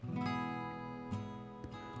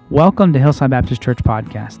Welcome to Hillside Baptist Church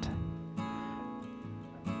Podcast.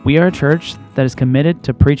 We are a church that is committed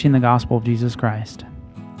to preaching the gospel of Jesus Christ.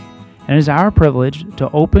 And it is our privilege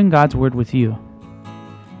to open God's Word with you.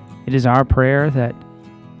 It is our prayer that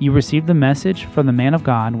you receive the message from the man of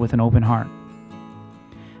God with an open heart.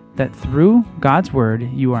 That through God's Word,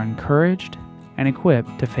 you are encouraged and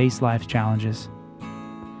equipped to face life's challenges.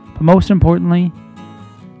 But most importantly,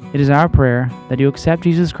 it is our prayer that you accept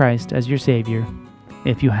Jesus Christ as your Savior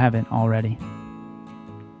if you haven't already.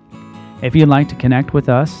 If you'd like to connect with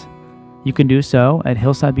us, you can do so at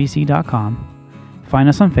hillsidebc.com, find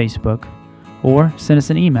us on Facebook, or send us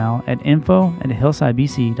an email at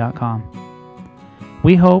info@hillsidebc.com.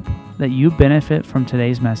 We hope that you benefit from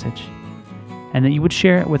today's message and that you would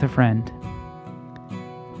share it with a friend.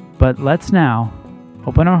 But let's now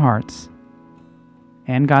open our hearts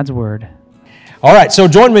and God's Word. All right, so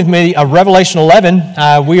join with me, Revelation 11.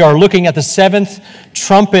 We are looking at the seventh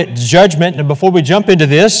trumpet judgment. And before we jump into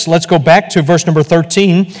this, let's go back to verse number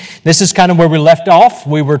 13. This is kind of where we left off.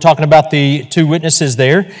 We were talking about the two witnesses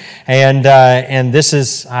there. And this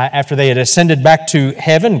is after they had ascended back to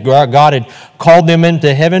heaven. God had called them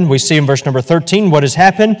into heaven. We see in verse number 13 what has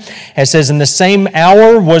happened. It says, "In the same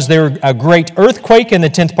hour was there a great earthquake, and the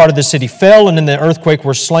 10th part of the city fell, and in the earthquake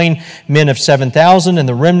were slain men of 7,000, and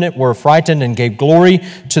the remnant were frightened and gave glory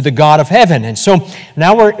to the God of heaven." And so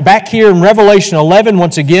now we're back here in Revelation 11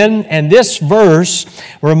 once again, and this verse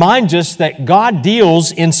reminds us that God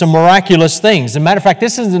deals in some miraculous things. As a matter of fact,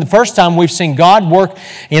 this isn't the first time we've seen God work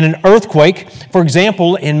in an earthquake. For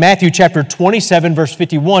example, in Matthew chapter 27, verse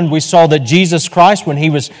 51, we saw that Jesus Christ, when He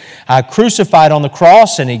was crucified on the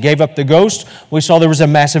cross and He gave up the ghost, we saw there was a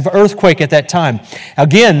massive earthquake at that time.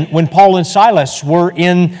 Again, when Paul and Silas were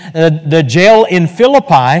in the jail in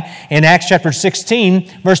Philippi, in Acts chapter 16,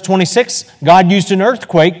 verse 26, God used an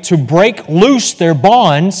earthquake to break loose their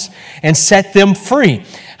bonds and set them free.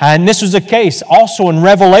 And this was the case also in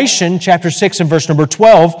Revelation chapter 6 and verse number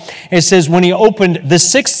 12. It says, when He opened the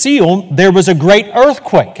sixth seal, there was a great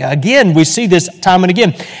earthquake. Again, we see this time and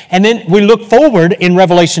again. And then we look forward in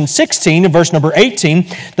Revelation 16 and verse number 18.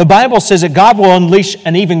 The Bible says that God will unleash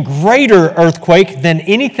an even greater earthquake than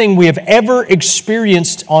anything we have ever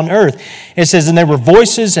experienced on earth. It says, and there were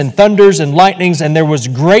voices and thunders and lightnings, and there was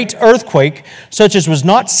great earthquake, such as was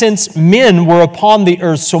not since men were upon the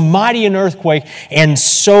earth, so mighty an earthquake and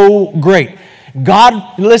so great. God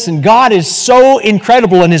is so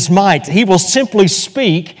incredible in His might. He will simply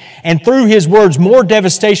speak, and through His words, more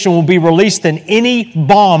devastation will be released than any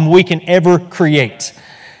bomb we can ever create.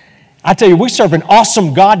 I tell you, we serve an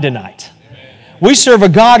awesome God tonight. We serve a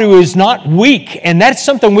God who is not weak, and that's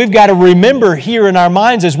something we've got to remember here in our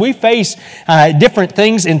minds as we face different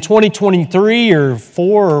things in 2023 or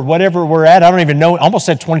 4 or whatever we're at. I don't even know. I almost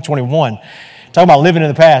said 2021. Talking about living in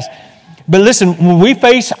the past. But listen, when we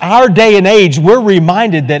face our day and age, we're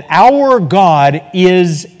reminded that our God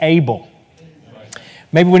is able.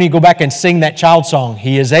 Maybe when you go back and sing that child song,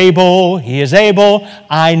 He is able, He is able.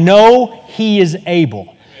 I know He is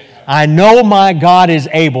able. I know my God is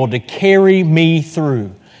able to carry me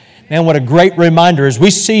through. Man, what a great reminder. As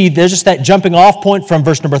we see, there's just that jumping off point from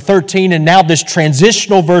verse number 13 and now this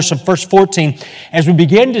transitional verse of verse 14. As we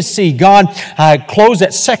begin to see God close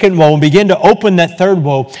that second woe and begin to open that third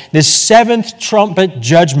woe, this seventh trumpet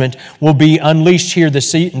judgment will be unleashed here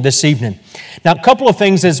this evening. Now, a couple of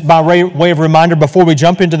things as by way of reminder before we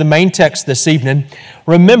jump into the main text this evening.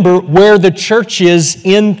 Remember where the church is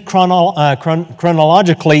in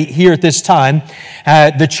chronologically here at this time.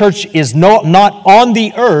 The church is not on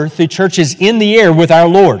the earth. The church is in the air with our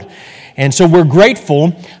Lord. And so we're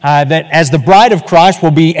grateful that as the bride of Christ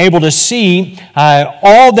we'll be able to see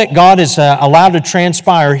all that God has allowed to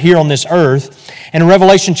transpire here on this earth. And in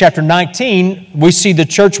Revelation chapter 19, we see the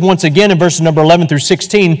church once again in verses number 11 through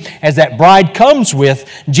 16 as that bride comes with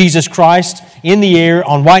Jesus Christ in the air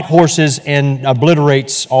on white horses and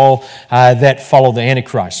obliterates all that follow the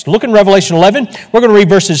Antichrist. Look in Revelation 11. We're going to read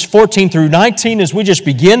verses 14 through 19 as we just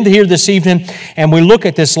begin here this evening, and we look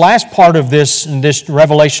at this last part of this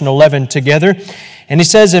Revelation 11 together. And he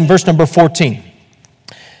says in verse number 14,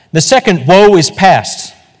 "The second woe is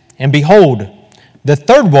past, and behold, the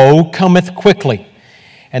third woe cometh quickly.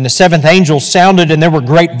 And the seventh angel sounded, and there were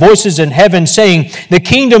great voices in heaven saying, The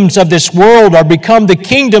kingdoms of this world are become the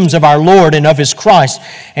kingdoms of our Lord and of His Christ,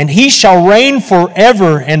 and He shall reign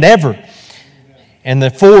forever and ever. And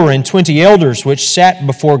the 24 elders which sat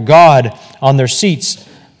before God on their seats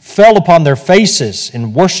fell upon their faces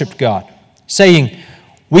and worshipped God, saying,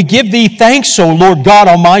 We give Thee thanks, O Lord God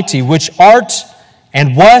Almighty, which art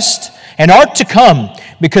and wast and art to come,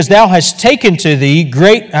 because Thou hast taken to Thee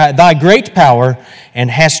thy great power and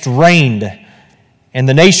hast reigned, and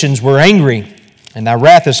the nations were angry, and thy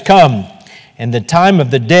wrath is come, and the time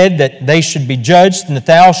of the dead that they should be judged, and that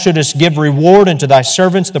thou shouldest give reward unto thy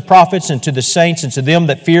servants the prophets, and to the saints, and to them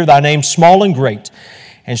that fear thy name, small and great,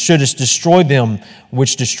 and shouldest destroy them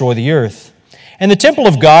which destroy the earth. And the temple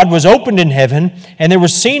of God was opened in heaven, and there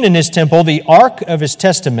was seen in his temple the ark of his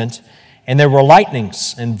testament, and there were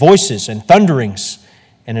lightnings, and voices, and thunderings,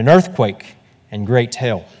 and an earthquake, and great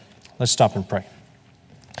hail. Let's stop and pray.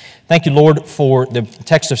 Thank you, Lord, for the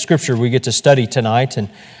text of Scripture we get to study tonight, and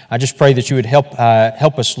I just pray that you would help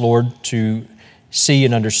us, Lord, to see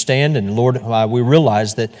and understand. And Lord, we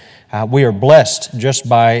realize that we are blessed just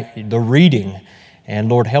by the reading. And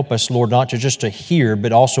Lord, help us, Lord, not just to hear,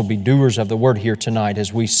 but also be doers of the word here tonight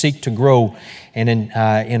as we seek to grow and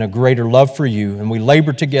in a greater love for you, and we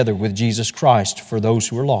labor together with Jesus Christ for those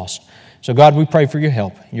who are lost. So God, we pray for your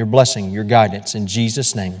help, your blessing, your guidance. In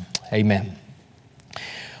Jesus' name, amen.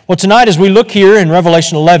 Well, tonight as we look here in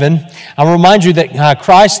Revelation 11, I'll remind you that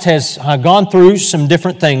Christ has gone through some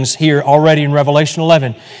different things here already in Revelation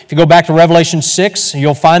 11. If you go back to Revelation 6,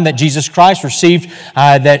 you'll find that Jesus Christ received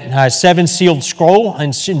that seven-sealed scroll,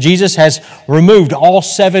 and Jesus has removed all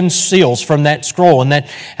seven seals from that scroll, and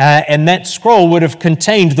that scroll would have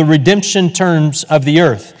contained the redemption terms of the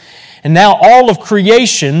earth. And now all of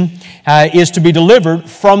creation is to be delivered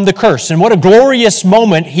from the curse. And what a glorious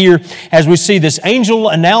moment here as we see this angel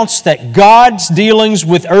announce that God's dealings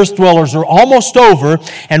with earth dwellers are almost over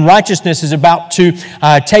and righteousness is about to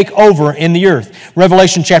take over in the earth.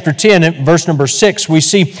 Revelation chapter 10, verse number 6, we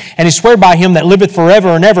see, and he sware by him that liveth forever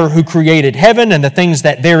and ever, who created heaven and the things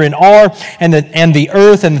that therein are, and the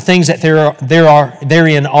earth and the things that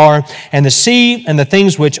therein are, and the sea and the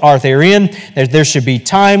things which are therein, there should be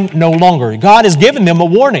time no longer. God has given them a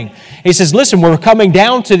warning. He says, listen, we're coming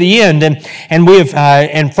down to the end, and we have,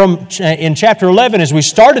 in chapter 11, as we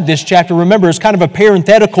started this chapter, remember, it's kind of a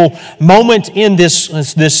parenthetical moment in this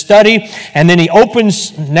study, and then he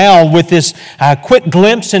opens now with this quick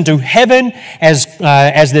glimpse into heaven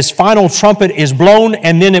as this final trumpet is blown,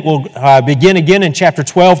 and then it will begin again in chapter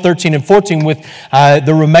 12, 13, and 14 with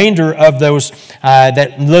the remainder of those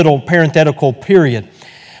that little parenthetical period.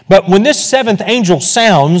 But when this seventh angel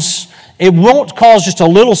sounds, it won't cause just a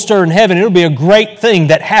little stir in heaven. It'll be a great thing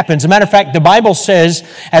that happens. As a matter of fact, the Bible says,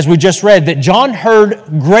 as we just read, that John heard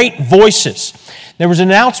great voices. There was an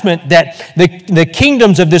announcement that the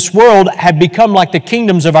kingdoms of this world have become like the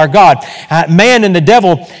kingdoms of our God. Man and the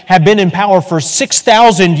devil have been in power for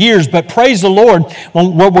 6,000 years, but praise the Lord,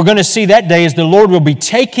 what we're going to see that day is the Lord will be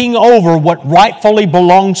taking over what rightfully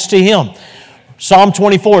belongs to Him. Psalm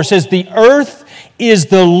 24 says, the earth is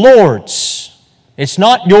the Lord's. It's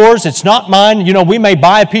not yours, it's not mine. You know, we may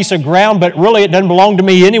buy a piece of ground, but really it doesn't belong to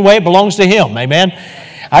me anyway. It belongs to Him. Amen?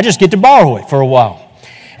 I just get to borrow it for a while.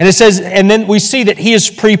 And it says, and then we see that He is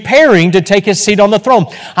preparing to take His seat on the throne.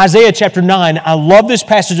 Isaiah chapter 9, I love this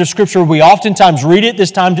passage of Scripture. We oftentimes read it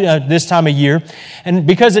this time of year. And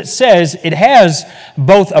because it says, it has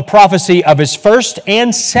both a prophecy of His first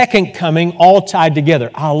and second coming all tied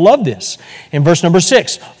together. I love this. In verse number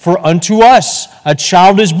 6, for unto us a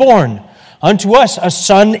child is born. Unto us a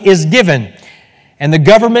son is given, and the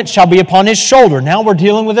government shall be upon His shoulder. Now we're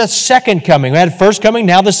dealing with a second coming. We had first coming,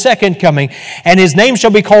 now the second coming. And His name shall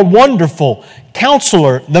be called Wonderful,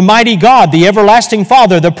 Counselor, the Mighty God, the Everlasting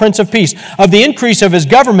Father, the Prince of Peace. Of the increase of His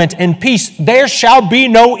government and peace there shall be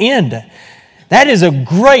no end. That is a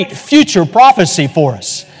great future prophecy for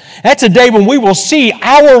us. That's a day when we will see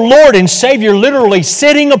our Lord and Savior literally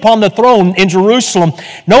sitting upon the throne in Jerusalem.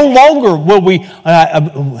 No longer will we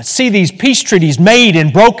see these peace treaties made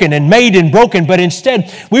and broken, but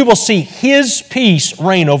instead we will see His peace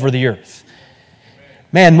reign over the earth.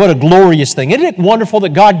 Man, what a glorious thing. Isn't it wonderful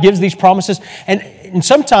that God gives these promises? And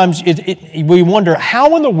sometimes we wonder,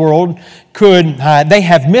 how in the world could they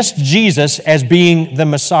have missed Jesus as being the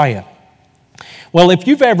Messiah? Well, if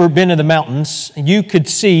you've ever been to the mountains, you could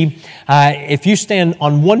see, if you stand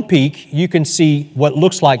on one peak, you can see what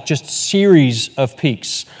looks like just a series of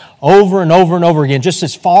peaks over and over and over again, just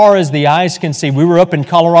as far as the eyes can see. We were up in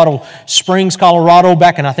Colorado Springs, Colorado,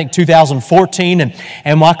 back in, I think, 2014, and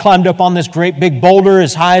I climbed up on this great big boulder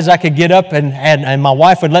as high as I could get up, and my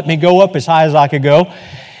wife would let me go up as high as I could go.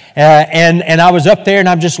 And I was up there and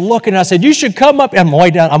I'm just looking. I said, you should come up. I'm way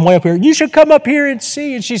up here. You should come up here and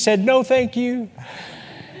see. And she said, no, thank you.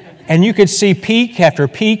 And you could see peak after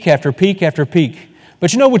peak after peak after peak.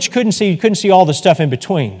 But you know what you couldn't see? You couldn't see all the stuff in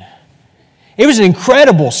between. It was an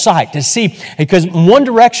incredible sight to see, because in one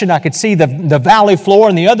direction I could see the valley floor,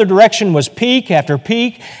 and the other direction was peak after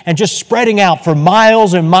peak and just spreading out for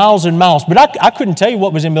miles and miles and miles. But I couldn't tell you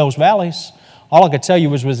what was in those valleys. All I could tell you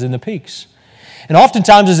was in the peaks. And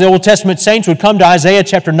oftentimes as the Old Testament saints would come to Isaiah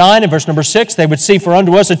chapter 9 and verse number 6, they would see, for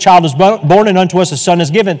unto us a child is born and unto us a son is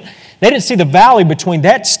given. They didn't see the valley between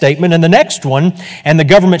that statement and the next one, and the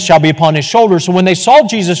government shall be upon his shoulders. So when they saw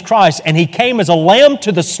Jesus Christ and he came as a lamb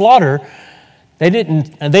to the slaughter, they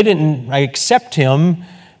didn't accept him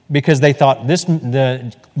because they thought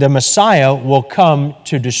the Messiah will come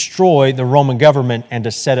to destroy the Roman government and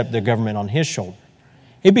to set up the government on his shoulder.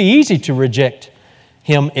 It'd be easy to reject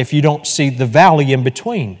him if you don't see the valley in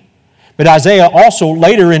between. But Isaiah also,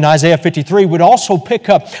 later in Isaiah 53, would also pick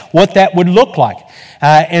up what that would look like.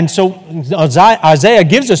 And so Isaiah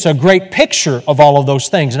gives us a great picture of all of those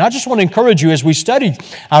things. And I just want to encourage you as we study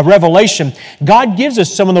Revelation, God gives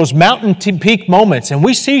us some of those mountain peak moments. And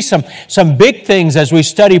we see some big things as we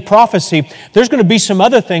study prophecy. There's going to be some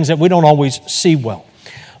other things that we don't always see well.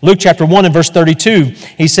 Luke chapter 1 and verse 32,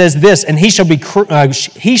 he says this, and he shall be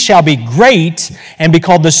great and be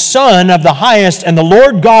called the Son of the Highest, and the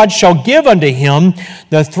Lord God shall give unto him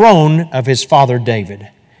the throne of his father David.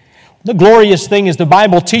 The glorious thing is the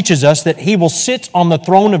Bible teaches us that he will sit on the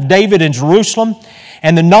throne of David in Jerusalem,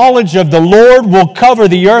 and the knowledge of the Lord will cover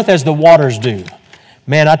the earth as the waters do.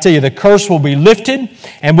 Man, I tell you, the curse will be lifted,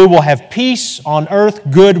 and we will have peace on earth,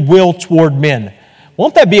 goodwill toward men.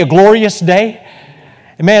 Won't that be a glorious day?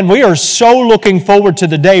 Man, we are so looking forward to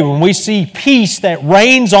the day when we see peace that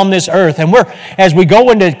reigns on this earth. And as we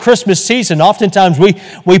go into Christmas season, oftentimes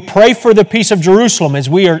we pray for the peace of Jerusalem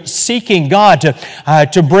as we are seeking God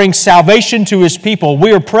to bring salvation to His people.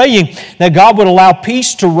 We are praying that God would allow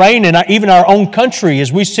peace to reign in even our own country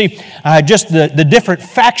as we see just the different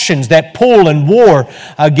factions that pull and war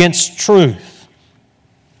against truth.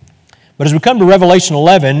 But as we come to Revelation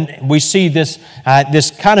 11, we see this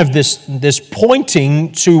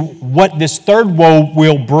pointing to what this third woe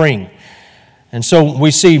will bring. And so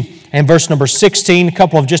we see in verse number 16, a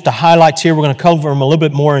couple of just the highlights here. We're going to cover them a little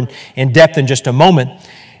bit more in depth in just a moment.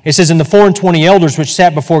 It says, and the 24 elders which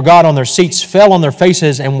sat before God on their seats fell on their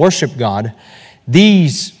faces and worshiped God.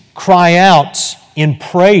 These cry out in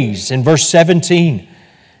praise. In verse 17,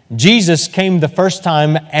 Jesus came the first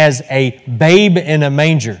time as a babe in a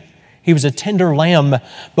manger. He was a tender lamb.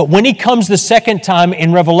 But when He comes the second time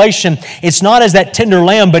in Revelation, it's not as that tender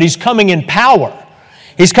lamb, but He's coming in power.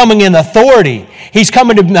 He's coming in authority. He's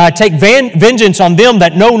coming to take vengeance on them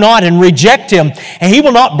that know not and reject Him. And He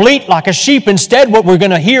will not bleat like a sheep. Instead, what we're going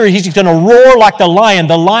to hear, He's going to roar like the lion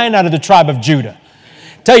out of the tribe of Judah.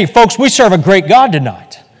 I tell you, folks, we serve a great God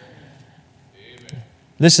tonight.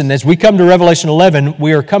 Listen, as we come to Revelation 11,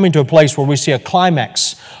 we are coming to a place where we see a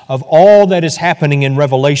climax of all that is happening in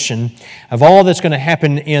Revelation, of all that's going to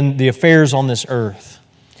happen in the affairs on this earth.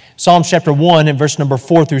 Psalm chapter 1 and verse number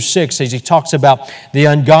 4 through 6, as he talks about the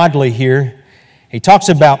ungodly here, he talks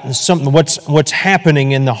about what's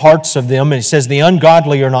happening in the hearts of them. And he says, the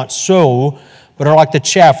ungodly are not so, but are like the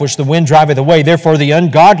chaff which the wind driveth away. Therefore the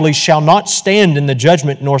ungodly shall not stand in the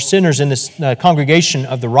judgment, nor sinners in the congregation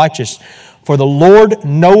of the righteous. For the Lord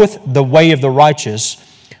knoweth the way of the righteous,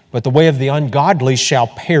 but the way of the ungodly shall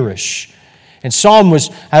perish. And Psalm was,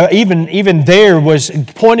 even there, was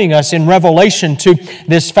pointing us in Revelation to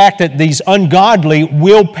this fact that these ungodly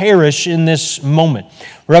will perish in this moment.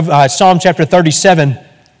 Psalm chapter 37,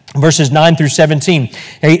 verses 9 through 17.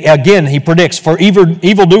 Again, he predicts, for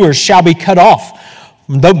evildoers shall be cut off,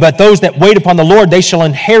 but those that wait upon the Lord, they shall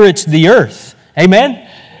inherit the earth. Amen?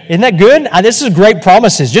 Isn't that good? This is great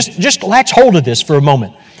promises. Just latch hold of this for a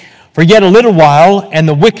moment. For yet a little while, and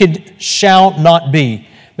the wicked shall not be.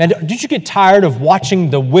 Man, did you get tired of watching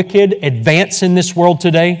the wicked advance in this world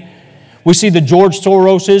today? We see the George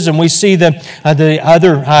Soroses, and we see the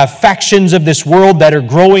other factions of this world that are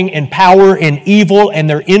growing in power and evil and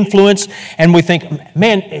their influence. And we think,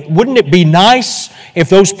 man, wouldn't it be nice if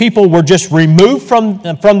those people were just removed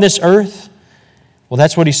from this earth? Well,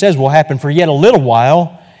 that's what he says will happen. For yet a little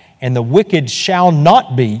while, and the wicked shall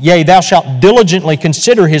not be. Yea, thou shalt diligently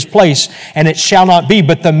consider his place, and it shall not be.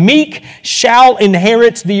 But the meek shall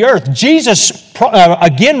inherit the earth. Jesus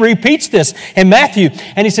again repeats this in Matthew.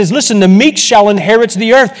 And he says, listen, the meek shall inherit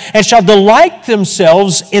the earth, and shall delight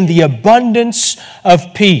themselves in the abundance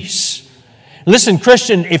of peace. Listen,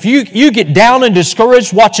 Christian, if you get down and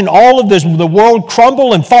discouraged watching all of the world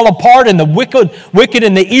crumble and fall apart, and the wicked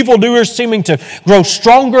and the evildoers seeming to grow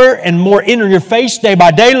stronger and more in your face day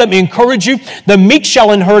by day, let me encourage you. The meek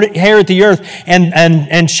shall inherit the earth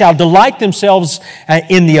and shall delight themselves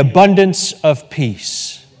in the abundance of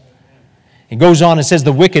peace. It goes on and says,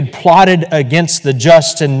 the wicked plotted against the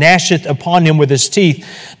just and gnasheth upon him with his teeth.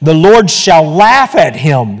 The Lord shall laugh at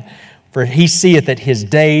him, for he seeth that his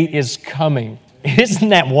day is coming. Isn't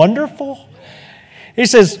that wonderful? He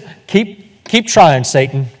says, keep trying,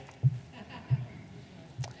 Satan.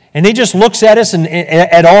 And he just looks at us and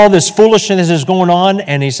at all this foolishness that is going on,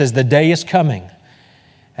 and he says, the day is coming.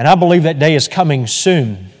 And I believe that day is coming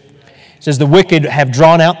soon. It says, the wicked have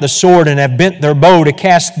drawn out the sword and have bent their bow to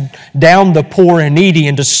cast down the poor and needy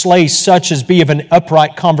and to slay such as be of an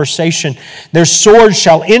upright conversation. Their swords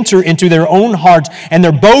shall enter into their own hearts, and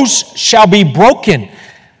their bows shall be broken.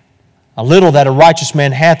 A little that a righteous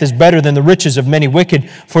man hath is better than the riches of many wicked.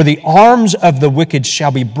 For the arms of the wicked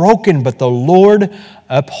shall be broken, but the Lord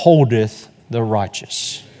upholdeth the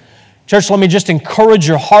righteous. Church, let me just encourage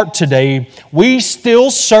your heart today. We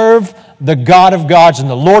still serve the God of gods and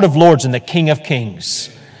the Lord of lords and the King of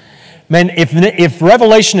kings. Man, if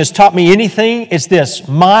Revelation has taught me anything, it's this.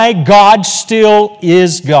 My God still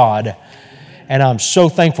is God. And I'm so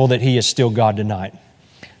thankful that He is still God tonight.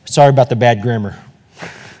 Sorry about the bad grammar.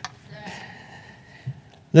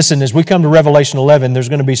 Listen, as we come to Revelation 11, there's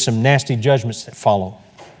going to be some nasty judgments that follow.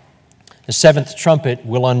 The seventh trumpet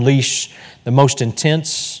will unleash the most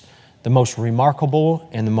intense, the most remarkable,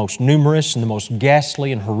 and the most numerous, and the most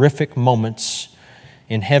ghastly and horrific moments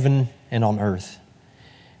in heaven and on earth.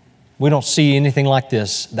 We don't see anything like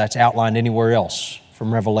this that's outlined anywhere else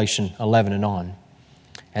from Revelation 11 and on.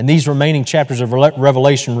 And these remaining chapters of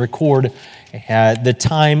Revelation record the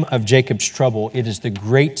time of Jacob's trouble. It is the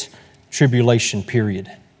great tribulation period.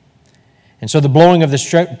 And so the blowing of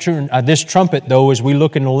this trumpet, though, as we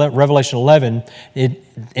look in Revelation 11,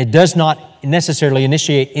 it does not necessarily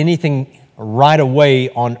initiate anything right away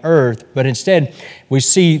on earth, but instead we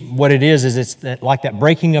see what it is it's like that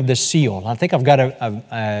breaking of the seal. I think I've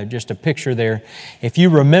got just a picture there. If you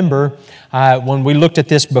remember, when we looked at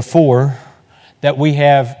this before, that we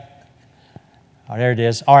have, there it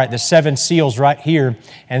is. All right, the seven seals right here.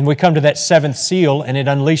 And we come to that seventh seal, and it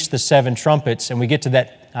unleashed the seven trumpets. And we get to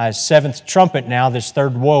that seventh trumpet now, this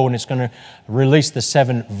third woe, and it's going to release the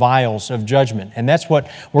seven vials of judgment. And that's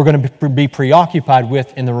what we're going to be preoccupied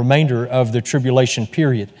with in the remainder of the tribulation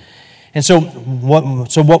period. And so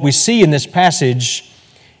what we see in this passage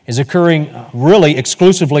is occurring really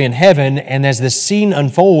exclusively in heaven, and as the scene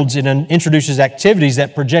unfolds, it introduces activities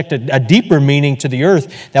that project a deeper meaning to the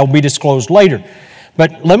earth that will be disclosed later.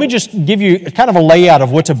 But let me just give you kind of a layout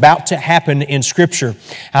of what's about to happen in Scripture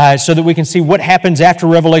so that we can see what happens after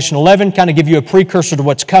Revelation 11, kind of give you a precursor to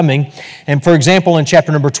what's coming. And for example, in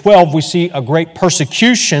chapter number 12, we see a great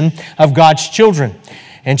persecution of God's children.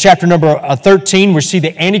 In chapter number 13, we see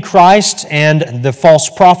the Antichrist and the false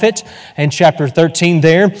prophet in chapter 13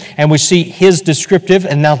 there, and we see his descriptive.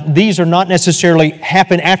 And now these are not necessarily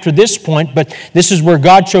happen after this point, but this is where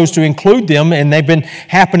God chose to include them, and they've been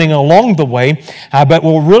happening along the way, but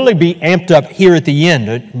will really be amped up here at the end.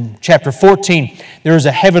 In chapter 14, there is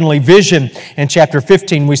a heavenly vision. In chapter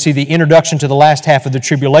 15, we see the introduction to the last half of the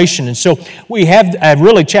tribulation. And so we have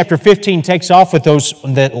really chapter 15 takes off with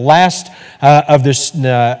that last of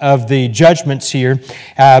the judgments here.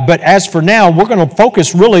 But as for now, we're going to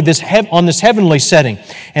focus really on this heavenly setting.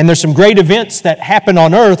 And there's some great events that happen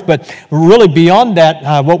on earth, but really beyond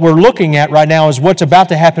that, what we're looking at right now is what's about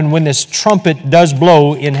to happen when this trumpet does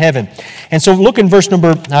blow in heaven. And so look in verse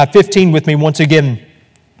number 15 with me once again.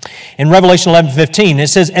 In Revelation 11:15, it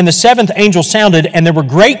says, "And the seventh angel sounded, and there were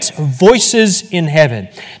great voices in heaven."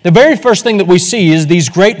 The very first thing that we see is these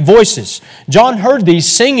great voices. John heard these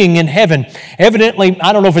singing in heaven. Evidently,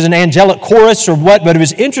 I don't know if it was an angelic chorus or what, but it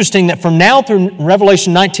was interesting that from now through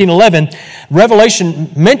Revelation 19:11, Revelation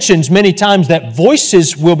mentions many times that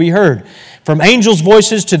voices will be heard. From angels'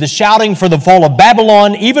 voices to the shouting for the fall of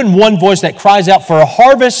Babylon, even one voice that cries out for a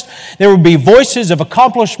harvest. There will be voices of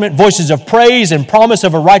accomplishment, voices of praise and promise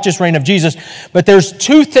of a righteous reign of Jesus. But there's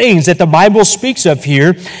two things that the Bible speaks of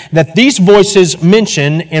here that these voices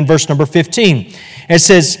mention in verse number 15. It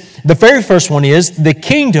says, the very first one is, the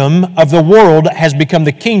kingdom of the world has become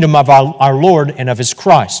the kingdom of our Lord and of His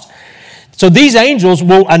Christ. So these angels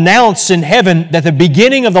will announce in heaven that the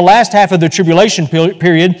beginning of the last half of the tribulation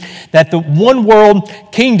period, that the one world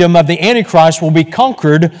kingdom of the Antichrist will be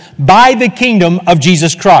conquered by the kingdom of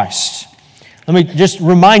Jesus Christ. Let me just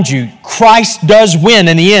remind you, Christ does win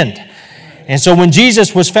in the end. And so when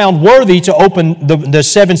Jesus was found worthy to open the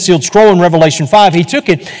seven-sealed scroll in Revelation 5, He took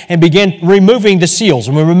it and began removing the seals.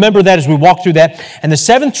 And we remember that as we walk through that. And the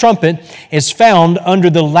seventh trumpet is found under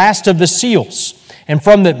the last of the seals. And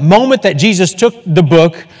from the moment that Jesus took the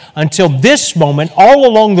book, until this moment. All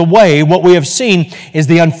along the way, what we have seen is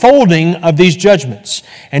the unfolding of these judgments.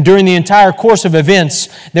 And during the entire course of events,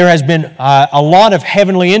 there has been a lot of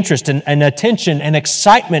heavenly interest and attention and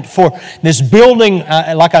excitement for this building,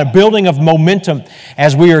 like a building of momentum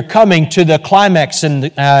as we are coming to the climax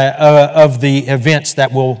of the events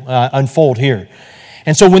that will unfold here.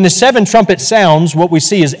 And so when the seven trumpet sounds, what we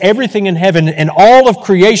see is everything in heaven and all of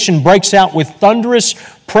creation breaks out with thunderous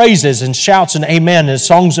praises and shouts and amen as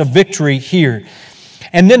songs of victory here.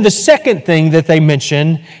 And then the second thing that they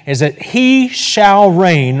mention is that He shall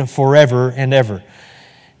reign forever and ever.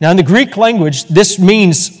 Now in the Greek language, this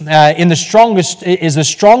means is the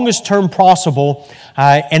strongest term possible,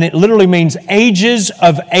 and it literally means ages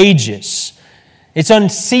of ages. It's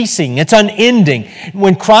unceasing. It's unending.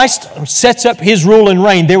 When Christ sets up His rule and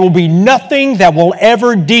reign, there will be nothing that will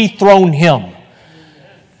ever dethrone Him.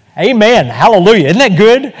 Amen. Hallelujah. Isn't that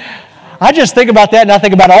good? I just think about that and I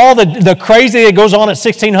think about all the crazy that goes on at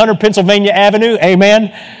 1600 Pennsylvania Avenue.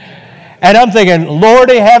 Amen. And I'm thinking,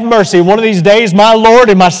 Lordy, have mercy. One of these days, my Lord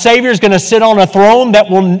and my Savior is going to sit on a throne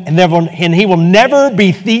and He will never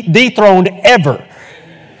be dethroned ever.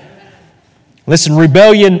 Listen,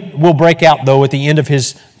 rebellion will break out, though, at the end of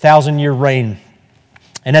His 1,000-year reign.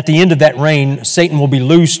 And at the end of that reign, Satan will be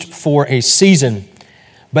loosed for a season.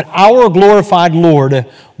 But our glorified Lord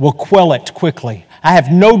will quell it quickly. I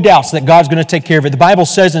have no doubts that God's going to take care of it. The Bible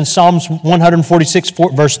says in Psalms 146,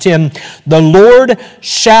 verse 10, "The Lord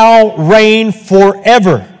shall reign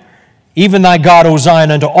forever. Even thy God, O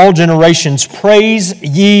Zion, unto all generations. Praise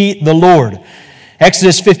ye the Lord."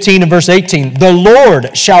 Exodus 15 and verse 18, "The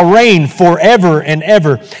Lord shall reign forever and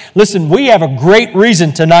ever." Listen, we have a great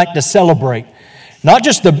reason tonight to celebrate. Not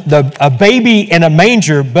just a baby in a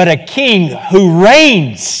manger, but a king who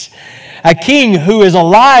reigns. A king who is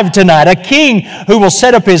alive tonight. A king who will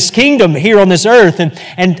set up His kingdom here on this earth.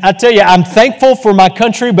 And I tell you, I'm thankful for my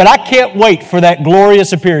country, but I can't wait for that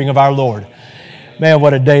glorious appearing of our Lord. Man,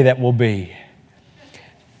 what a day that will be.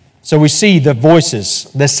 So we see the voices.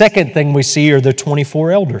 The second thing we see are the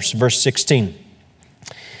 24 elders, verse 16.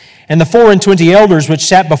 "And the 24 elders which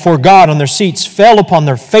sat before God on their seats fell upon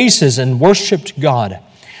their faces and worshipped God."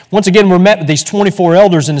 Once again, we're met with these 24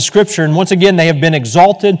 elders in the Scripture, and once again they have been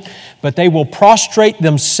exalted, but they will prostrate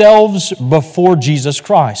themselves before Jesus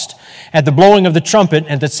Christ. At the blowing of the trumpet,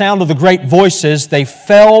 at the sound of the great voices, they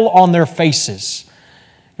fell on their faces.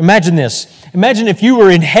 Imagine this. Imagine if you were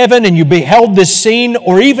in heaven and you beheld this scene,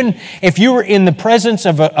 or even if you were in the presence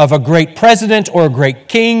of a great president or a great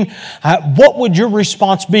king. What would your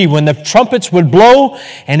response be when the trumpets would blow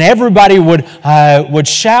and everybody would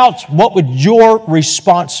shout? What would your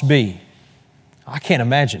response be? I can't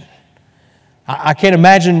imagine. I can't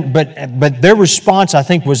imagine, but their response, I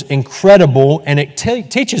think, was incredible, and it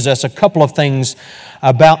teaches us a couple of things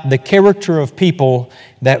about the character of people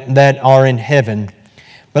that are in heaven.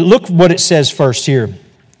 But look what it says first here,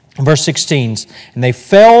 verse 16. "And they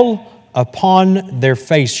fell upon their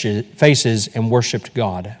faces and worshiped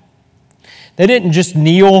God." They didn't just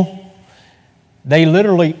kneel. They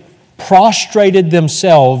literally prostrated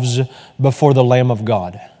themselves before the Lamb of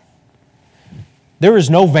God. There is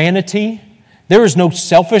no vanity. There is no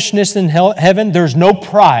selfishness in heaven. There's no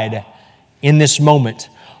pride in this moment.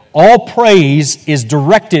 All praise is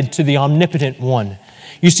directed to the omnipotent one.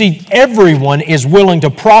 You see, everyone is willing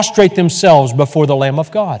to prostrate themselves before the Lamb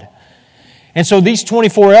of God. And so these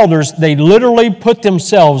 24 elders, they literally put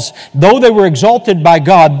themselves, though they were exalted by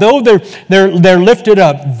God, though they're lifted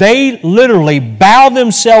up, they literally bow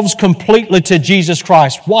themselves completely to Jesus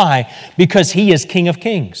Christ. Why? Because He is King of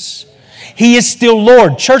Kings. He is still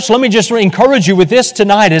Lord. Church, let me just encourage you with this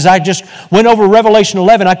tonight. As I just went over Revelation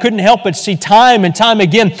 11, I couldn't help but see time and time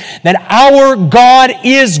again that our God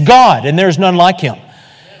is God, and there's none like Him.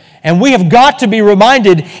 And we have got to be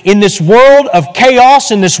reminded in this world of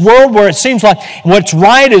chaos, in this world where it seems like what's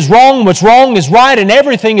right is wrong, what's wrong is right, and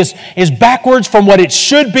everything is backwards from what it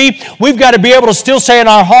should be. We've got to be able to still say in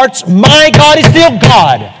our hearts, my God is still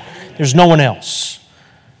God. There's no one else.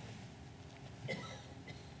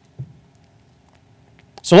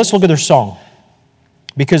 So let's look at their song.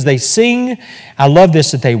 Because they sing, I love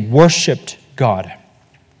this, that they worshiped God.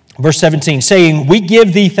 Verse 17, saying, "We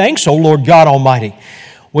give Thee thanks, O Lord God Almighty,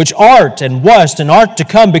 which art and wast and art to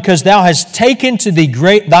come, because Thou hast taken to Thee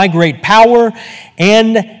Thy great power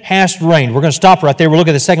and hast reigned." We're going to stop right there. We'll look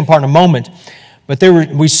at the second part in a moment. But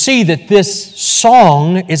we see that this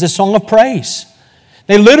song is a song of praise.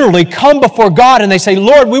 They literally come before God and they say,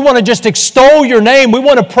 Lord, we want to just extol your name. We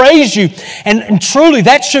want to praise you. And truly,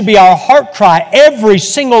 that should be our heart cry every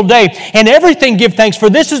single day. And everything give thanks, for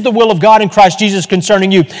this is the will of God in Christ Jesus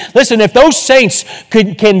concerning you. Listen, if those saints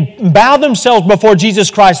can bow themselves before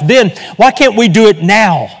Jesus Christ then, why can't we do it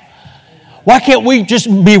now? Why can't we just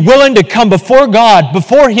be willing to come before God,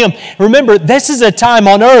 before Him? Remember, this is a time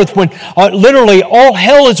on earth when literally all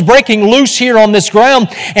hell is breaking loose here on this ground.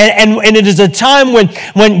 And it is a time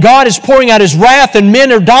when God is pouring out His wrath and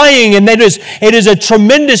men are dying. And it is a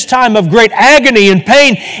tremendous time of great agony and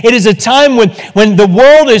pain. It is a time when the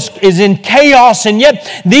world is in chaos. And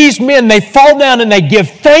yet these men, they fall down and they give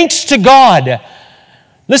thanks to God.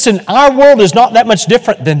 Listen, our world is not that much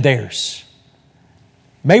different than theirs.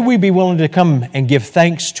 May we be willing to come and give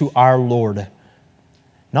thanks to our Lord,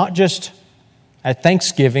 not just at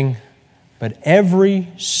Thanksgiving, but every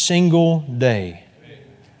single day.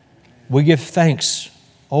 We give thanks,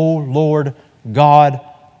 O Lord God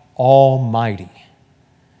Almighty.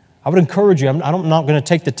 I would encourage you, I'm not going to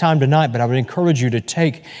take the time tonight, but I would encourage you to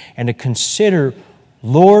take and to consider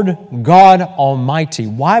Lord God Almighty.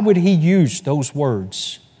 Why would He use those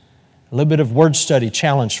words? A little bit of word study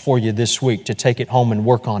challenge for you this week to take it home and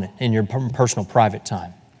work on it in your personal private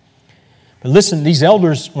time. But listen, these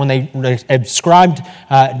elders, when they ascribed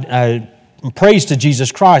praise to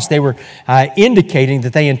Jesus Christ, they were indicating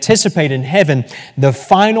that they anticipate in heaven the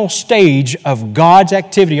final stage of God's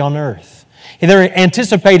activity on earth. And they're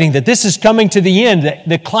anticipating that this is coming to the end, that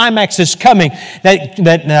the climax is coming,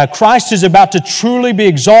 that Christ is about to truly be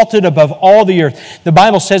exalted above all the earth. The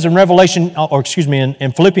Bible says in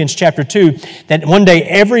in Philippians chapter 2, that one day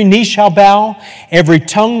every knee shall bow, every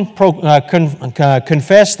tongue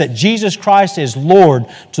confess that Jesus Christ is Lord,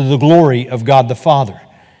 to the glory of God the Father.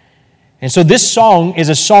 And so this song is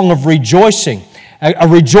a song of rejoicing, a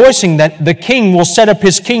rejoicing that the King will set up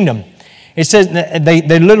His kingdom. It says,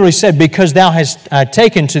 they literally said, because thou hast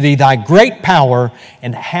taken to thee thy great power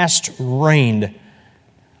and hast reigned.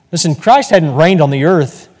 Listen, Christ hadn't reigned on the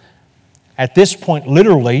earth at this point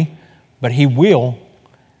literally, but He will.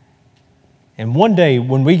 And one day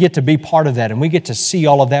when we get to be part of that and we get to see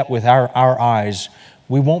all of that with our eyes,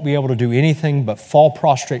 we won't be able to do anything but fall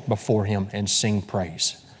prostrate before Him and sing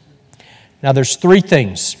praise. Now there's three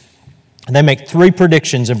things, and they make three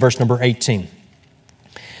predictions in verse number 18.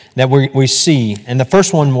 That we see. And the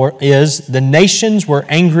first one is, the nations were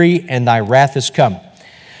angry and thy wrath is come.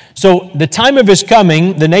 So the time of His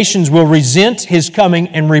coming, the nations will resent His coming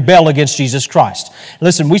and rebel against Jesus Christ.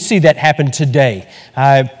 Listen, we see that happen today.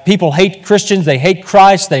 People hate Christians. They hate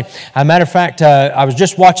Christ. A matter of fact, I was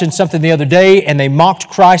just watching something the other day and they mocked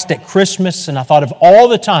Christ at Christmas. And I thought of all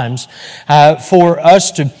the times for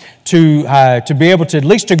us to be able to at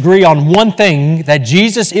least agree on one thing, that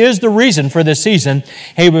Jesus is the reason for this season.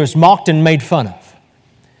 He was mocked and made fun of.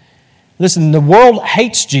 Listen, the world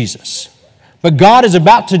hates Jesus. But God is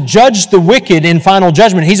about to judge the wicked in final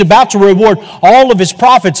judgment. He's about to reward all of His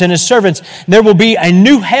prophets and His servants. There will be a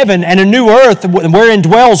new heaven and a new earth wherein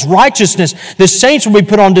dwells righteousness. The saints will be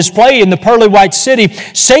put on display in the pearly white city.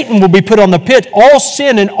 Satan will be put on the pit. All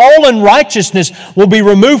sin and all unrighteousness will be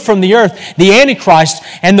removed from the earth. The Antichrist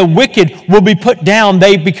and the wicked will be put down.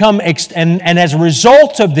 They become, and as a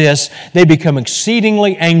result of this, they become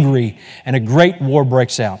exceedingly angry, and a great war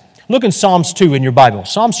breaks out. Look in Psalms 2 in your Bible.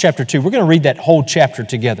 Psalms chapter 2. We're going to read that whole chapter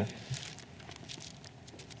together.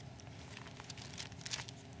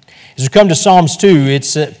 As we come to Psalms 2,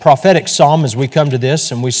 it's a prophetic psalm as we come to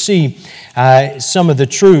this, and we see some of the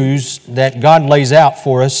truths that God lays out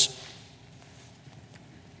for us.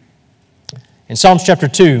 In Psalms chapter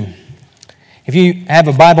 2, if you have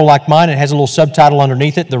a Bible like mine, it has a little subtitle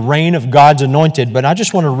underneath it, The Reign of God's Anointed, but I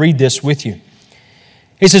just want to read this with you.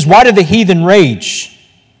 It says, why do the heathen rage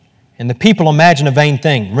and the people imagine a vain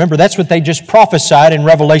thing? Remember, that's what they just prophesied in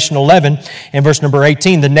Revelation 11 and verse number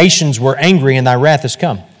 18. The nations were angry and thy wrath is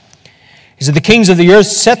come. He said, the kings of the earth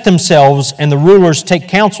set themselves and the rulers take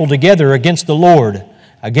counsel together against the Lord,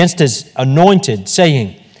 against His anointed,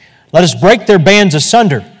 saying, let us break their bands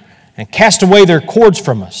asunder and cast away their cords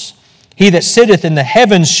from us. He that sitteth in the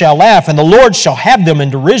heavens shall laugh, and the Lord shall have them in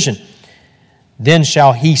derision. Then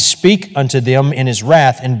shall He speak unto them in His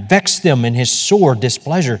wrath and vex them in His sore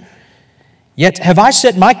displeasure. Yet have I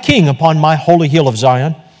set my king upon my holy hill of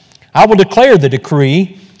Zion. I will declare the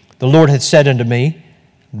decree. The Lord hath said unto me,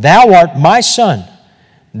 thou art my son.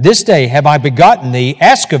 This day have I begotten thee.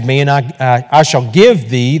 Ask of me, and I shall give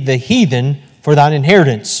thee the heathen for thine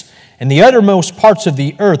inheritance, and the uttermost parts of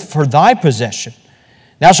the earth for thy possession.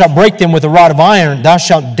 Thou shalt break them with a rod of iron. Thou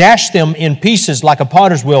shalt dash them in pieces like a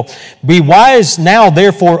potter's wheel. Be wise now,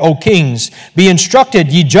 therefore, O kings. Be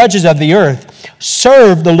instructed, ye judges of the earth.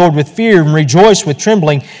 Serve the Lord with fear and rejoice with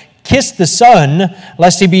trembling. Kiss the Son,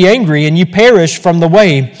 lest he be angry, and ye perish from the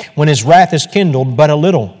way when his wrath is kindled but a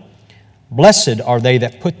little. Blessed are they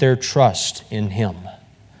that put their trust in him.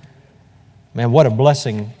 Man, what a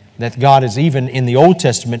blessing that God has, even in the Old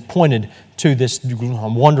Testament, pointed to this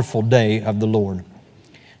wonderful day of the Lord.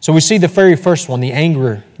 So we see the very first one, the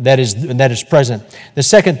anger that is present. The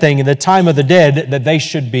second thing, in the time of the dead, that they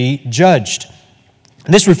should be judged.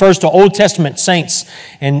 And this refers to Old Testament saints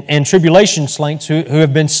and tribulation saints who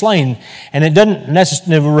have been slain. And it doesn't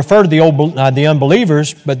necessarily refer to the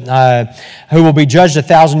unbelievers, but who will be judged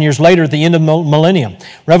 1,000 years later at the end of the millennium.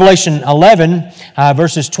 Revelation 11,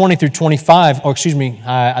 verses 20 through 25,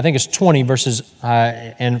 I think it's 20 verses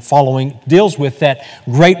and following, deals with that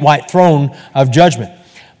great white throne of judgment.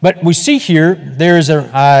 But we see here,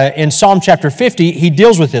 in Psalm chapter 50, he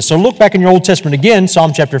deals with this. So look back in your Old Testament again,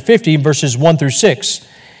 Psalm chapter 50, verses 1 through 6.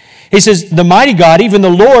 He says, The mighty God, even the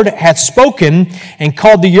Lord, hath spoken and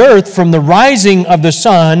called the earth from the rising of the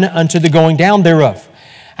sun unto the going down thereof.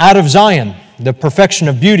 Out of Zion, the perfection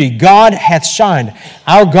of beauty, God hath shined.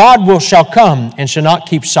 Our God shall come and shall not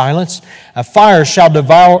keep silence. A fire shall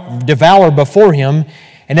devour before him,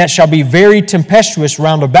 and that shall be very tempestuous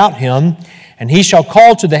round about him. And he shall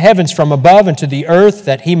call to the heavens from above and to the earth,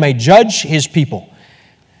 that he may judge his people.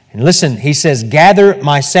 And listen, he says, Gather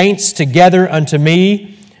my saints together unto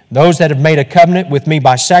me, those that have made a covenant with me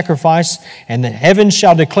by sacrifice, and the heavens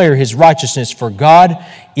shall declare his righteousness, for God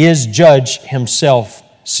is judge himself.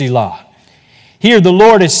 Selah. Here the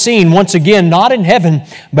Lord is seen once again, not in heaven,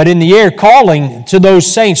 but in the air, calling to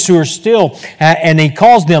those saints who are still, and he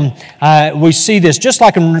calls them, we see this, just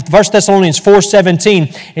like in 1 Thessalonians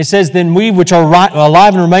 4:17, it says, Then we which are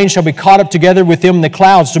alive and remain shall be caught up together with them in the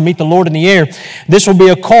clouds to meet the Lord in the air. This will be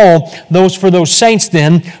a call for those saints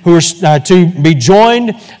then, who are to be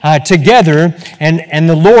joined together, and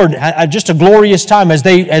the Lord, just a glorious time as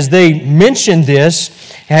they mention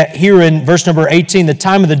this, here in verse number 18, the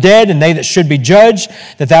time of the dead, and they that should be judged,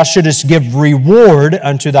 that thou shouldest give reward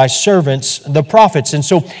unto thy servants, the prophets. And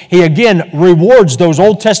so he again rewards those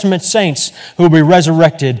Old Testament saints who will be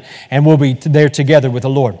resurrected and will be there together with the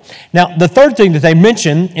Lord. Now, the third thing that they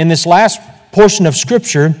mention in this last portion of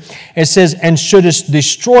Scripture, it says, And shouldest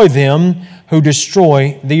destroy them who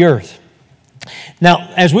destroy the earth.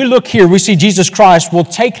 Now, as we look here, we see Jesus Christ will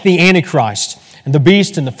take the Antichrist and the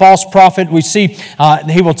beast and the false prophet. We see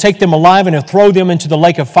he will take them alive and he'll throw them into the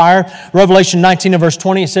lake of fire. Revelation 19 and verse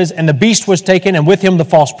 20, it says, And the beast was taken, and with him the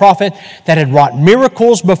false prophet that had wrought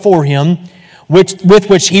miracles before him, with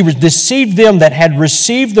which he deceived them that had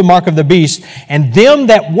received the mark of the beast, and them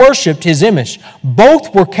that worshipped his image.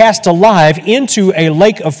 Both were cast alive into a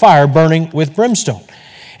lake of fire burning with brimstone.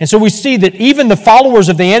 And so we see that even the followers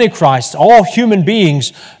of the Antichrist, all human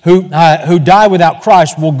beings who die without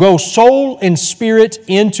Christ, will go soul and spirit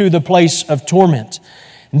into the place of torment.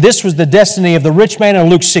 This was the destiny of the rich man in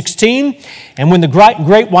Luke 16. And when the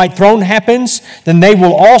great white throne happens, then they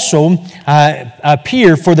will also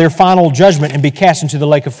appear for their final judgment and be cast into the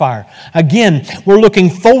lake of fire. Again, we're looking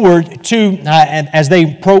forward to, as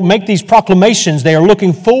they make these proclamations, they are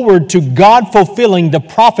looking forward to God fulfilling the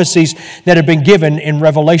prophecies that have been given in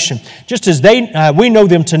Revelation. Just as we know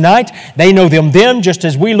them tonight, they know them then. Just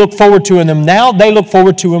as we look forward to them now, they look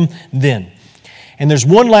forward to them then. And there's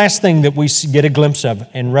one last thing that we get a glimpse of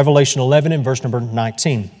in Revelation 11 and verse number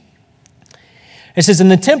 19. It says,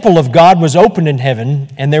 And the temple of God was opened in heaven,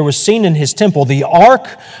 and there was seen in his temple the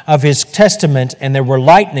ark of his testament, and there were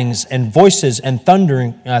lightnings and voices and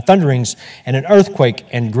thunderings and an earthquake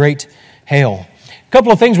and great hail. A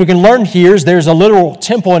couple of things we can learn here is there's a literal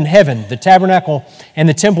temple in heaven. The tabernacle and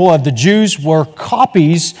the temple of the Jews were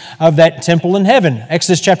copies of that temple in heaven.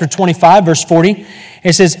 Exodus chapter 25, verse 40,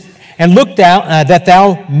 it says, And look thou that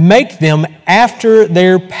thou make them after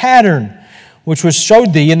their pattern, which was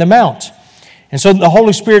showed thee in the mount. And so the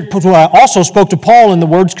Holy Spirit also spoke to Paul in the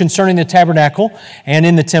words concerning the tabernacle and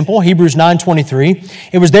in the temple, Hebrews 9:23.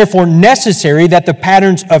 It was therefore necessary that the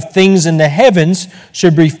patterns of things in the heavens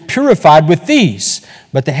should be purified with these,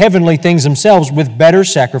 but the heavenly things themselves with better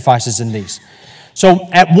sacrifices than these. So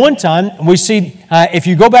at one time, we see, if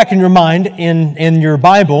you go back in your mind in your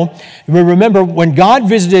Bible, you remember when God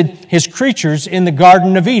visited his creatures in the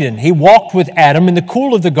Garden of Eden. He walked with Adam in the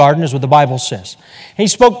cool of the garden, is what the Bible says. He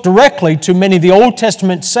spoke directly to many of the Old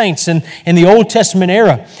Testament saints in the Old Testament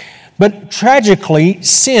era. But tragically,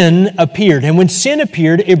 sin appeared. And when sin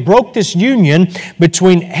appeared, it broke this union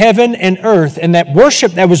between heaven and earth. And that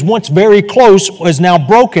worship that was once very close was now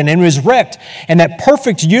broken and was wrecked. And that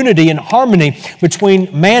perfect unity and harmony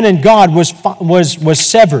between man and God was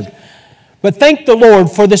severed. But thank the Lord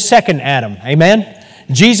for the second Adam. Amen?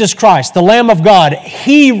 Jesus Christ, the Lamb of God.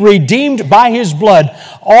 He redeemed by His blood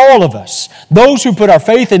all of us. Those who put our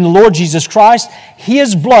faith in the Lord Jesus Christ,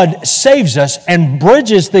 His blood saves us and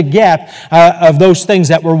bridges the gap of those things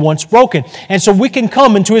that were once broken. And so we can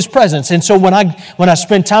come into His presence. And so when I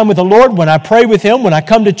spend time with the Lord, when I pray with Him, when I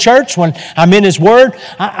come to church, when I'm in His Word,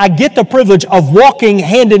 I get the privilege of walking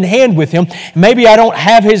hand in hand with Him. Maybe I don't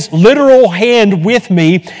have His literal hand with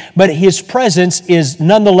me, but His presence is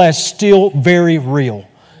nonetheless still very real.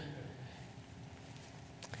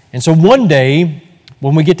 And so one day,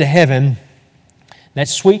 when we get to heaven, that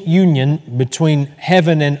sweet union between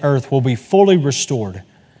heaven and earth will be fully restored.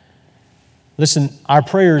 Listen, our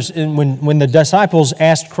prayers, when the disciples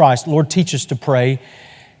asked Christ, Lord, teach us to pray,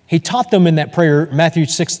 He taught them in that prayer, Matthew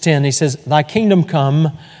 6:10, He says, Thy kingdom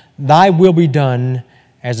come, Thy will be done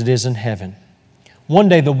as it is in heaven. One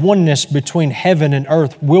day the oneness between heaven and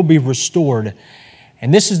earth will be restored.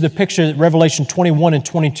 And this is the picture that Revelation 21 and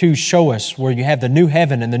 22 show us, where you have the new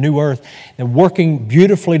heaven and the new earth and working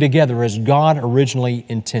beautifully together as God originally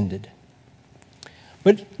intended.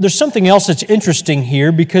 But there's something else that's interesting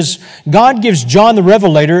here, because God gives John the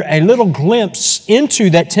Revelator a little glimpse into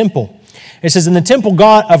that temple. It says, and the temple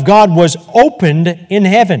of God was opened in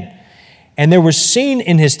heaven, and there was seen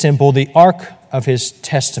in His temple the ark of His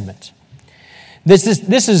testament. This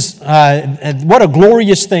is what a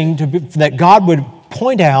glorious thing that God would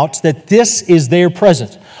point out that this is there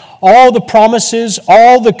present. All the promises,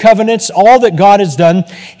 all the covenants, all that God has done,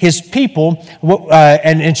 His people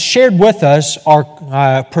and shared with us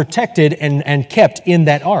are protected and kept in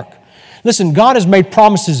that ark. Listen, God has made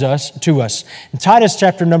promises to us. In Titus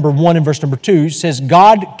chapter number 1 and verse number 2 says,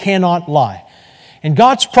 God cannot lie. And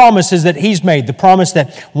God's promise is that He's made. The promise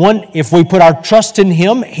that, one, if we put our trust in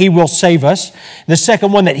Him, He will save us. The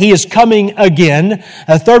second one, that He is coming again.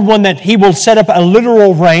 The third one, that He will set up a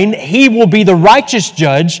literal reign. He will be the righteous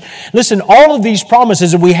judge. Listen, all of these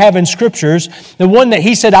promises that we have in Scriptures, the one that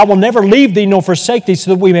He said, I will never leave thee nor forsake thee,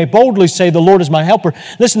 so that we may boldly say, the Lord is my helper.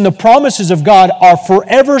 Listen, the promises of God are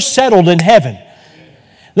forever settled in heaven.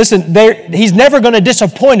 Listen, He's never going to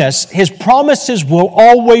disappoint us. His promises will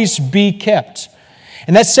always be kept.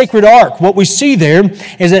 And that sacred ark, what we see there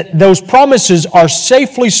is that those promises are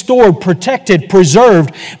safely stored, protected,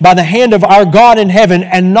 preserved by the hand of our God in heaven,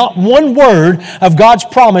 and not one word of God's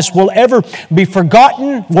promise will ever be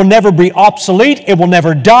forgotten, will never be obsolete, it will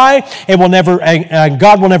never die,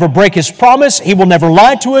 God will never break His promise, He will never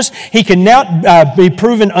lie to us, He cannot be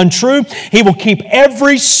proven untrue. He will keep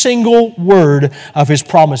every single word of His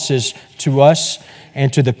promises to us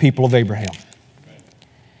and to the people of Abraham.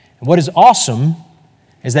 And what is awesome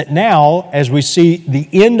is that now, as we see the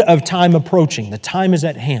end of time approaching, the time is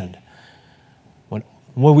at hand,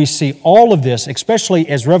 when we see all of this, especially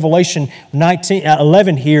as Revelation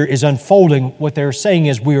 11 here is unfolding, what they're saying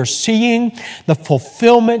is we are seeing the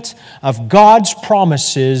fulfillment of God's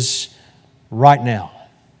promises right now.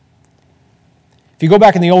 If you go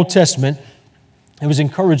back in the Old Testament, it was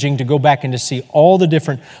encouraging to go back and to see all the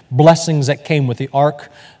different blessings that came with the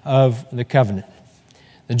Ark of the Covenant.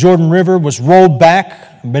 The Jordan River was rolled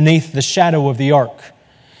back beneath the shadow of the ark.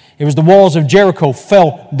 It was the walls of Jericho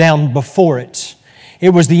fell down before it.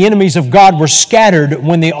 It was the enemies of God were scattered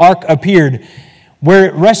when the ark appeared. Where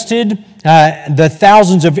it rested, the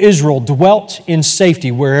thousands of Israel dwelt in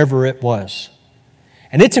safety wherever it was.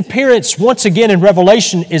 And its appearance once again in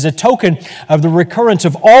Revelation is a token of the recurrence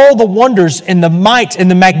of all the wonders and the might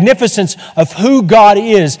and the magnificence of who God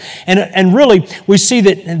is. And really, we see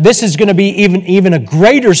that this is going to be even a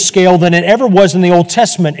greater scale than it ever was in the Old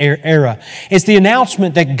Testament era. It's the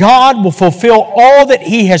announcement that God will fulfill all that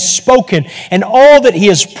He has spoken and all that He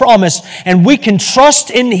has promised, and we can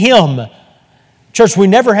trust in Him. Church, we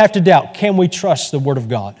never have to doubt, can we trust the Word of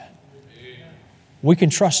God? We can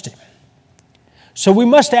trust Him. So we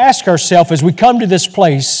must ask ourselves as we come to this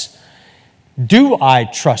place, do I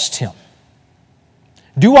trust Him?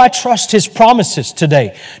 Do I trust His promises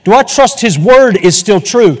today? Do I trust His Word is still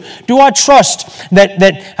true? Do I trust that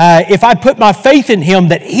if I put my faith in Him,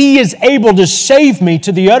 that He is able to save me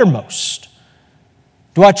to the uttermost?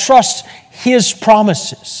 Do I trust His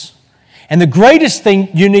promises? And the greatest thing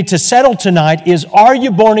you need to settle tonight is, are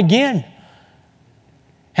you born again?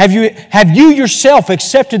 Have you yourself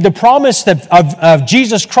accepted the promise of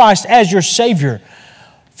Jesus Christ as your Savior?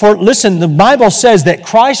 For listen, the Bible says that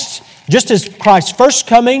Christ Just as Christ's first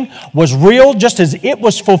coming was real, just as it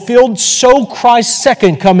was fulfilled, so Christ's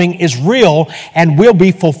second coming is real and will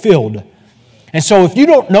be fulfilled. And so if you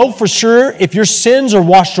don't know for sure if your sins are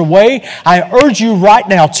washed away, I urge you right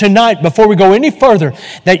now, tonight, before we go any further,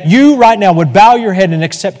 that you right now would bow your head and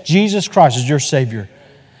accept Jesus Christ as your Savior.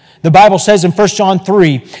 The Bible says in 1 John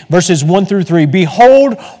 3, verses 1 through 3,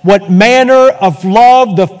 "Behold, what manner of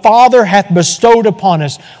love the Father hath bestowed upon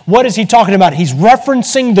us." What is He talking about? He's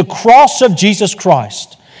referencing the cross of Jesus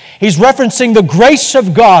Christ. He's referencing the grace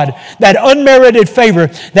of God, that unmerited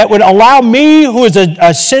favor that would allow me, who is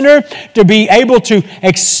a sinner, to be able to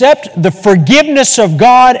accept the forgiveness of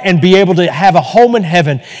God and be able to have a home in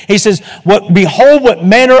heaven. He says, "Behold, what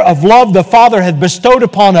manner of love the Father hath bestowed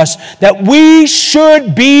upon us, that we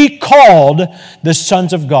should be called the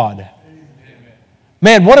sons of God."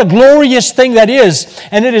 Man, what a glorious thing that is.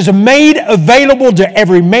 And it is made available to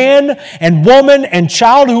every man and woman and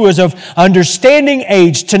child who is of understanding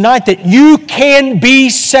age tonight, that you can be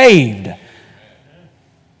saved.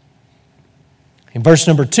 In verse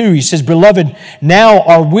number 2, he says, "Beloved, now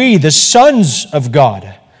are we the sons of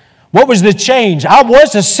God." What was the change? I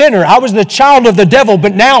was a sinner. I was the child of the devil,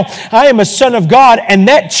 but now I am a son of God. And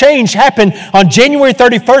that change happened on January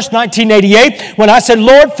 31st, 1988, when I said,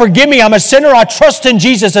 "Lord, forgive me. I'm a sinner. I trust in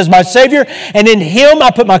Jesus as my Savior. And in Him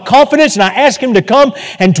I put my confidence and I ask Him to come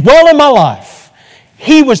and dwell in my life."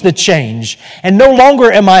 He was the change. And no longer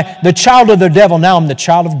am I the child of the devil. Now I'm the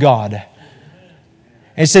child of God.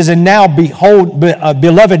 It says, "And now, behold,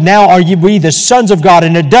 beloved, now are we the sons of God,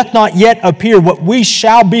 and it doth not yet appear what we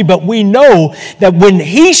shall be, but we know that when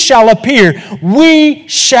He shall appear, we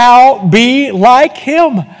shall be like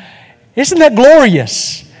Him." Isn't that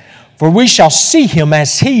glorious? "For we shall see Him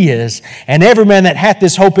as He is, and every man that hath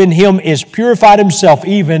this hope in Him is purified himself,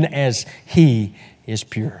 even as He is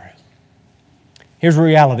pure." Here's the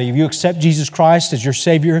reality. If you accept Jesus Christ as your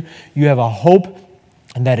Savior, you have a hope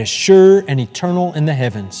and that is sure and eternal in the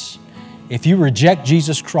heavens. If you reject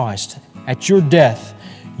Jesus Christ, at your death,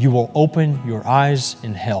 you will open your eyes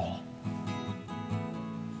in hell.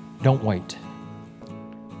 Don't wait.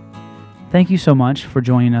 Thank you so much for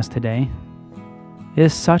joining us today. It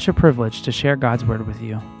is such a privilege to share God's Word with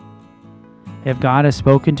you. If God has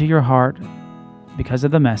spoken to your heart because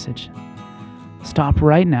of the message, stop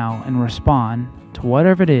right now and respond to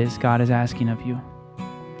whatever it is God is asking of you.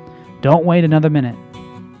 Don't wait another minute.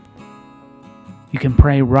 You can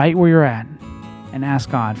pray right where you're at and ask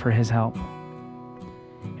God for His help.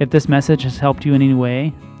 If this message has helped you in any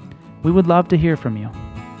way, we would love to hear from you.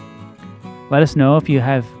 Let us know if you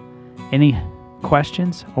have any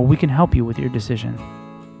questions, or we can help you with your decision.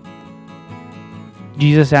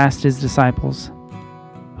 Jesus asked His disciples,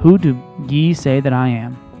 "Who do ye say that I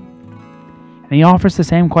am?" And He offers the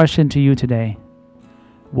same question to you today.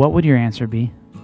 What would your answer be?